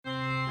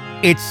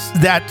It's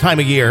that time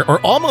of year,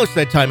 or almost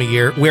that time of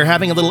year, where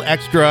having a little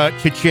extra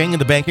cha-ching in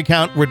the bank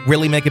account would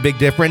really make a big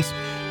difference,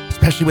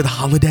 especially with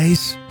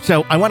holidays.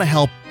 So I want to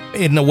help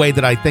in a way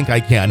that I think I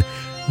can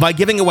by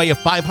giving away a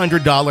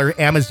 $500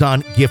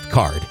 Amazon gift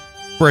card.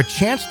 For a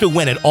chance to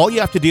win it, all you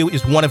have to do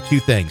is one of two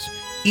things.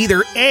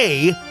 Either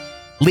A,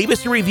 leave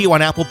us a review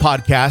on Apple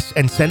Podcasts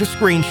and send a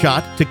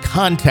screenshot to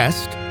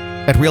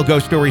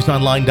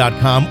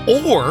contest@realghoststoriesonline.com,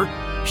 or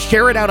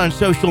share it out on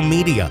social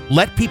media.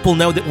 Let people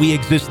know that we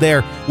exist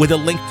there with a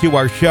link to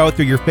our show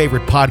through your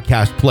favorite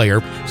podcast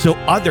player so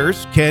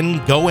others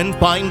can go and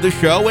find the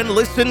show and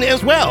listen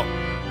as well.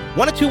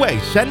 One of two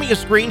ways. Send me a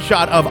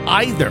screenshot of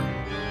either,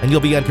 and you'll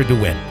be entered to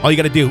win. All you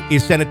got to do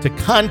is send it to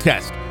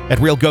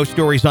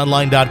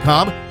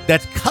contest@realghoststoriesonline.com.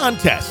 That's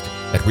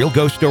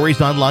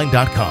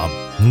contest@realghoststoriesonline.com.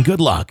 And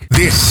good luck.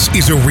 This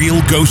is a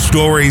Real Ghost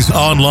Stories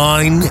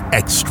Online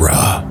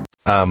Extra.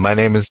 My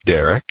name is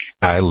Derek.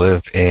 I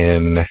live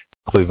in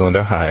Cleveland,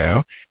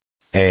 Ohio,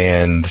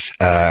 and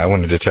I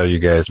wanted to tell you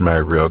guys my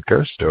real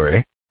ghost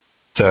story.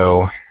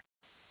 So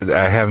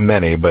I have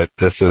many, but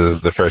this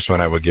is the first one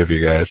I would give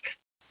you guys.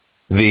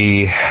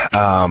 This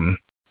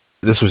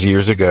was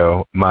years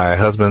ago. My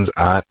husband's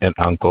aunt and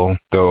uncle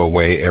go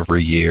away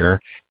every year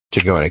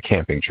to go on a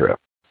camping trip,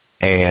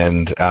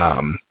 and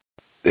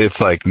it's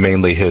like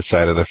mainly his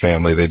side of the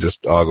family. They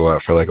just all go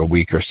out for like a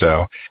week or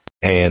so,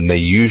 and they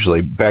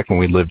usually, back when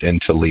we lived in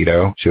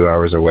Toledo, 2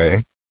 hours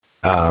away,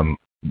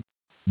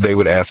 they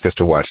would ask us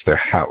to watch their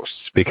house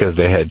because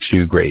they had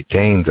 2 Great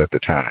Danes at the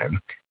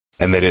time,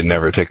 and they didn't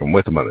ever take them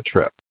with them on the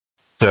trip.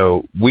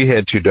 So we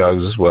had 2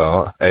 dogs as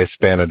well, a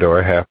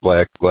Spanador, half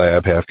black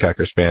lab, half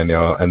Cocker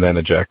Spaniel, and then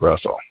a Jack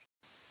Russell.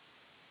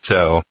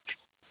 So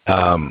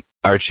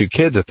our 2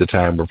 kids at the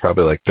time were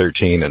probably like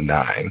 13 and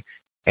 9,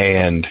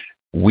 and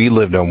we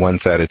lived on one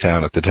side of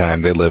town at the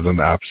time. They lived on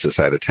the opposite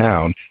side of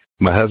town.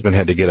 My husband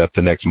had to get up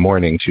the next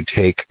morning to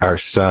take our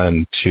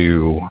son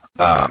to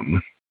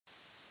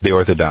the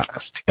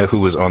orthodontist, who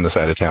was on the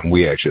side of town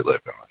we actually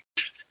lived on.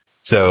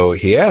 So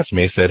he asked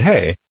me, he said,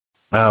 hey,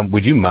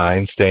 would you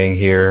mind staying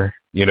here,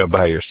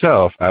 by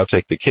yourself? I'll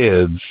take the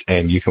kids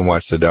and you can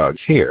watch the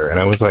dogs here. And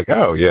I was like,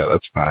 oh, yeah,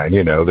 that's fine.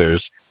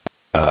 There's,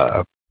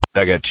 I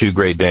got 2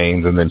 Great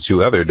Danes and then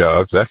 2 other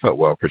dogs. I felt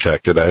well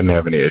protected. I didn't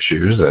have any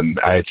issues. And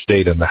I had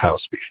stayed in the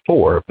house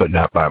before, but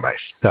not by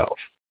myself.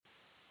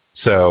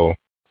 So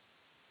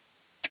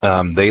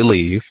they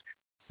leave.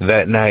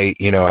 That night,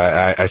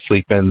 I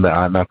sleep in the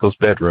aunt and uncle's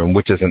bedroom,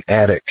 which is an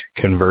attic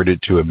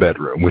converted to a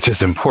bedroom, which is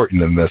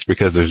important in this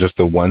because there's just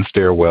the one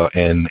stairwell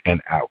in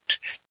and out.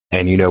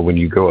 And, when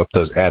you go up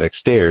those attic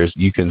stairs,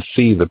 you can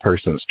see the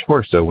person's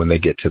torso when they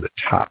get to the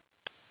top.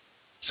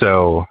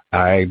 So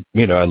I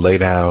lay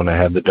down. I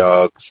have the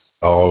dogs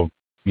all,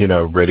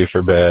 ready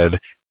for bed.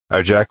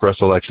 Our Jack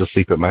Russell likes to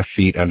sleep at my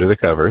feet under the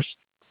covers.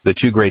 The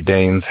 2 Great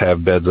Danes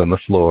have beds on the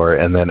floor.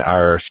 And then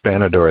our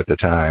Spanador at the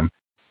time,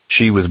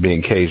 she was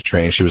being cage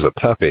trained. She was a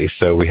puppy,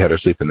 so we had her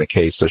sleep in the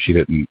cage so she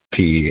didn't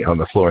pee on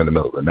the floor in the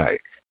middle of the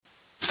night.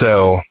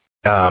 So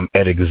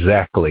at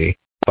exactly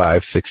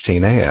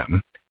 5:16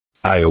 a.m.,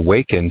 I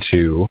awaken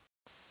to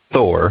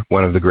Thor,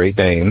 one of the Great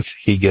Danes.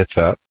 He gets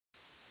up,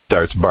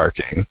 starts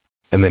barking,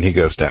 and then he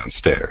goes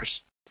downstairs.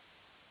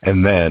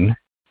 And then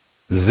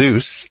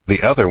Zeus,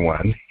 the other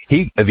one,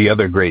 the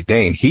other Great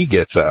Dane, he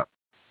gets up,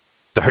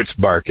 starts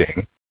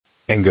barking,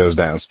 and goes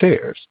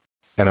downstairs.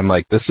 And I'm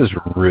like, this is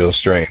real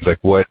strange.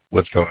 Like,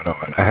 what's going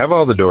on? I have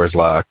all the doors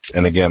locked.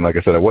 And again, like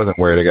I said, I wasn't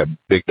worried. I got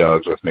big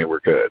dogs with me. We're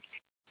good.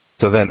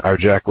 So then our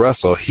Jack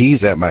Russell,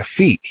 he's at my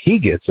feet. He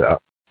gets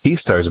up. He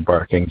starts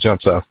barking,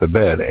 jumps off the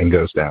bed, and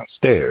goes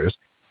downstairs.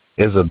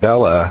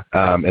 Isabella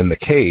in the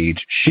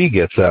cage, she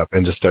gets up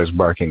and just starts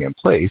barking in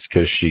place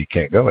because she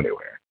can't go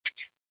anywhere.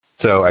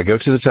 So I go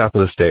to the top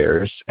of the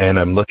stairs, and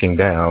I'm looking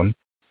down,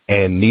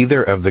 and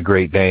neither of the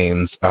Great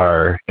Danes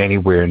are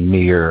anywhere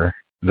near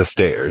the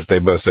stairs. They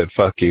both said,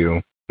 fuck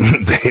you.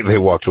 They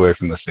walked away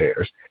from the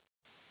stairs.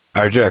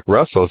 Our Jack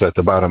Russell's at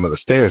the bottom of the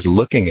stairs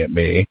looking at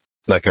me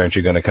like, aren't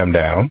you going to come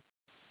down?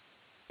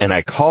 And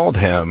I called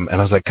him, and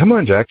I was like, come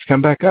on, Jax,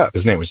 come back up.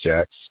 His name was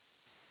Jax.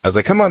 I was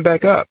like, come on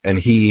back up. And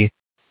he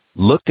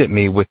looked at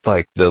me with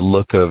like the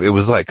look of, it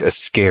was like a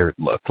scared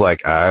look,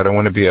 like, I don't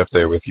want to be up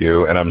there with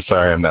you, and I'm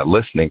sorry I'm not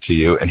listening to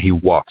you. And he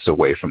walks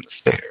away from the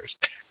stairs.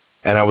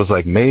 And I was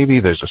like, maybe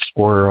there's a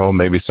squirrel,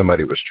 maybe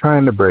somebody was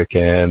trying to break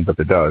in, but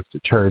the dogs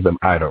deterred them.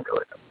 I don't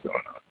really know what's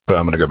going on, but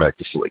I'm going to go back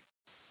to sleep.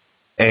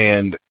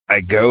 And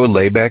I go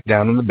lay back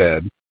down in the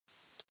bed,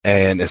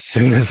 and as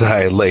soon as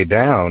I lay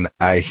down,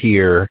 I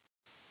hear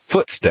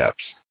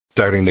footsteps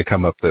starting to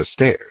come up those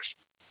stairs.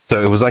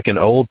 So it was like an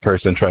old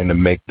person trying to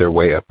make their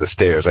way up the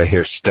stairs. I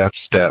hear step,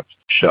 step,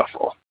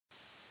 shuffle.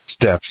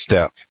 Step,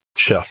 step,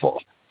 shuffle.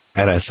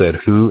 And I said,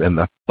 who in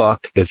the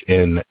fuck is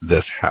in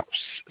this house?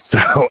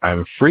 So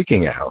I'm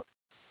freaking out,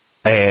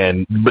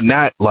 but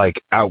not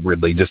like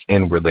outwardly, just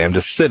inwardly. I'm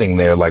just sitting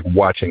there like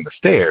watching the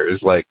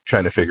stairs, like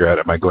trying to figure out,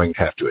 am I going to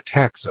have to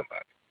attack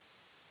somebody?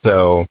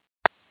 So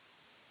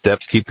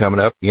steps keep coming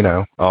up,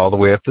 all the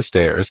way up the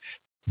stairs.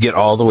 get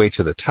all the way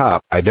to the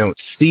top. I don't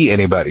see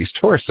anybody's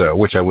torso,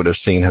 which I would have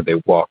seen had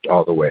they walked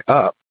all the way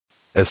up.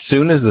 As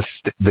soon as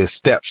the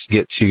steps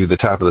get to the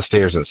top of the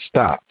stairs and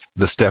stop,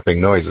 the stepping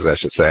noises, I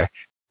should say,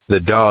 the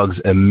dogs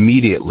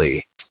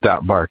immediately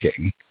stop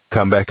barking,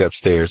 come back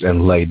upstairs,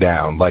 and lay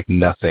down like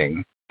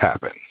nothing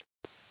happened.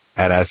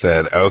 And I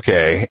said,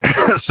 okay.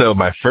 So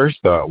my first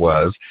thought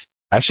was,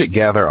 I should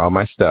gather all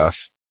my stuff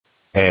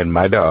and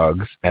my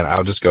dogs, and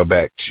I'll just go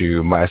back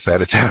to my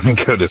side of town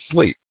and go to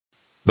sleep.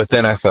 But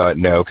then I thought,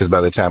 no, because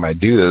by the time I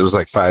do this, it was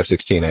like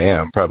 5:16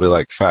 a.m., probably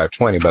like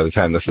 5:20 by the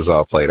time this is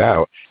all played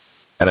out.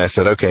 And I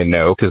said, okay,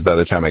 no, because by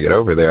the time I get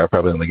over there, I'll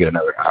probably only get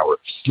another hour of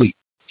sleep.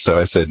 So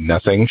I said,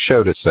 nothing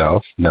showed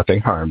itself,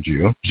 nothing harmed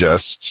you,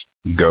 just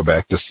go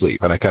back to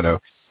sleep. And I kind of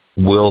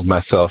willed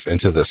myself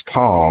into this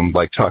calm,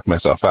 like talked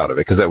myself out of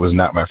it, because that was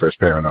not my first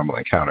paranormal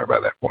encounter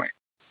by that point.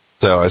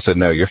 So I said,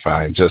 no, you're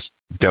fine. Just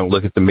don't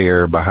look at the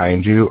mirror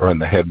behind you or on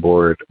the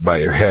headboard by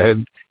your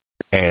head,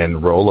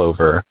 and roll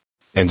over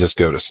and just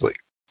go to sleep.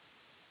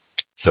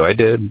 So I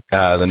did.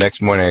 The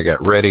next morning I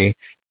got ready,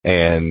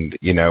 and,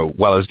 you know,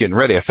 while I was getting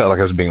ready, I felt like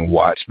I was being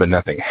watched, but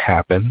nothing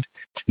happened.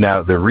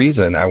 Now, the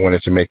reason I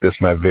wanted to make this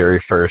my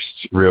very first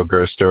real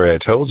ghost story I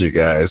told you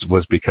guys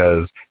was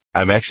because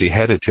I'm actually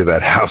headed to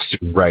that house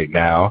right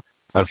now.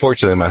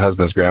 Unfortunately, my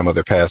husband's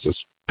grandmother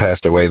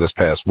passed away this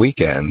past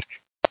weekend,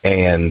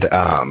 and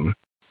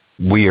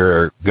we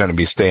are going to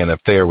be staying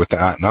up there with the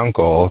aunt and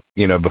uncle,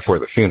 you know, before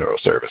the funeral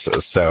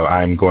services. So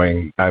I'm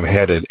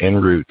headed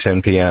en route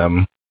 10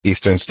 p.m.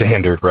 Eastern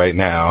Standard right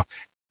now,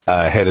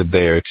 headed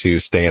there to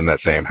stay in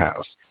that same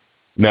house.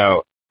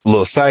 Now, a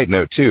little side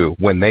note too,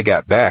 when they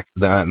got back,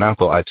 the aunt and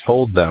uncle, I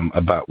told them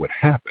about what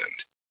happened,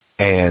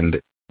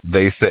 and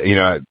they said, you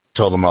know, I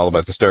told them all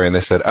about the story, and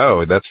they said,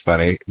 oh, that's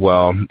funny.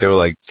 Well, they were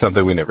like,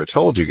 something we never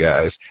told you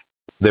guys.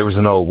 There was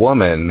an old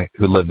woman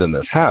who lived in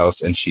this house,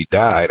 and she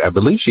died. I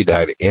believe she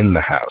died in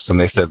the house, and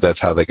they said that's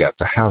how they got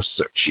the house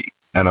so cheap.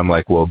 And I'm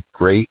like, well,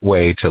 great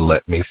way to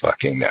let me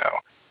fucking know.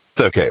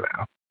 It's okay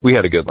now. We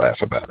had a good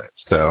laugh about it.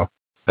 So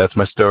that's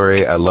my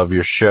story. I love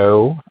your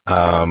show.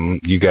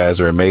 You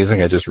guys are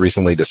amazing. I just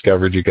recently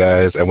discovered you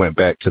guys. I went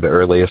back to the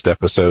earliest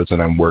episodes,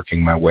 and I'm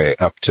working my way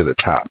up to the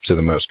top, to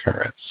the most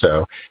current.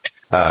 So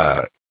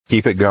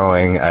keep it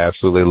going. I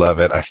absolutely love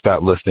it. I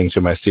stopped listening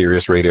to my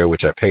Sirius radio,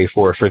 which I pay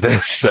for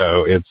this,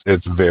 so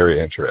it's very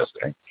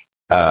interesting.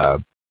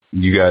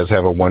 You guys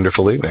have a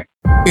wonderful evening.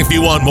 If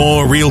you want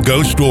more real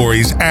ghost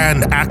stories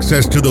and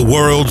access to the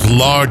world's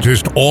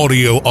largest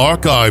audio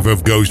archive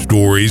of ghost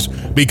stories,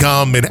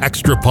 become an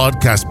extra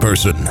podcast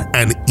person,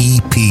 an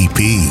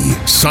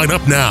EPP. Sign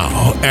up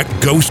now at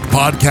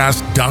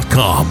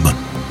ghostpodcast.com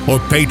or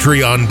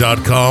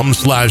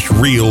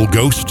patreon.com/real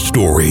ghost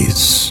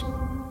stories.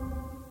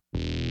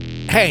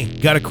 Hey,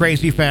 got a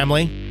crazy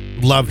family?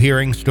 Love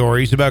hearing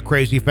stories about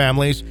crazy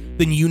families?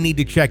 Then you need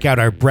to check out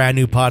our brand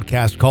new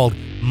podcast called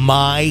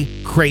My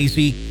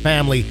Crazy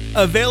Family,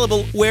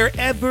 available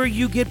wherever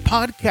you get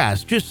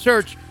podcasts. Just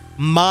search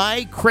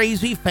My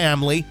Crazy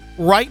Family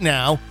right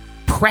now,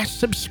 press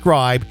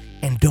subscribe,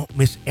 and don't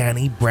miss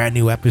any brand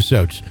new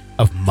episodes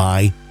of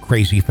My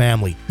Crazy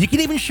Family. You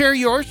can even share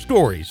your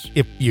stories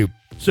if you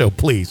so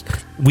please.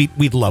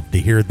 We'd love to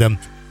hear them.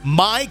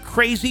 My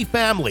Crazy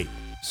Family.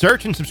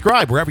 Search and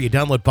subscribe wherever you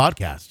download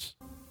podcasts.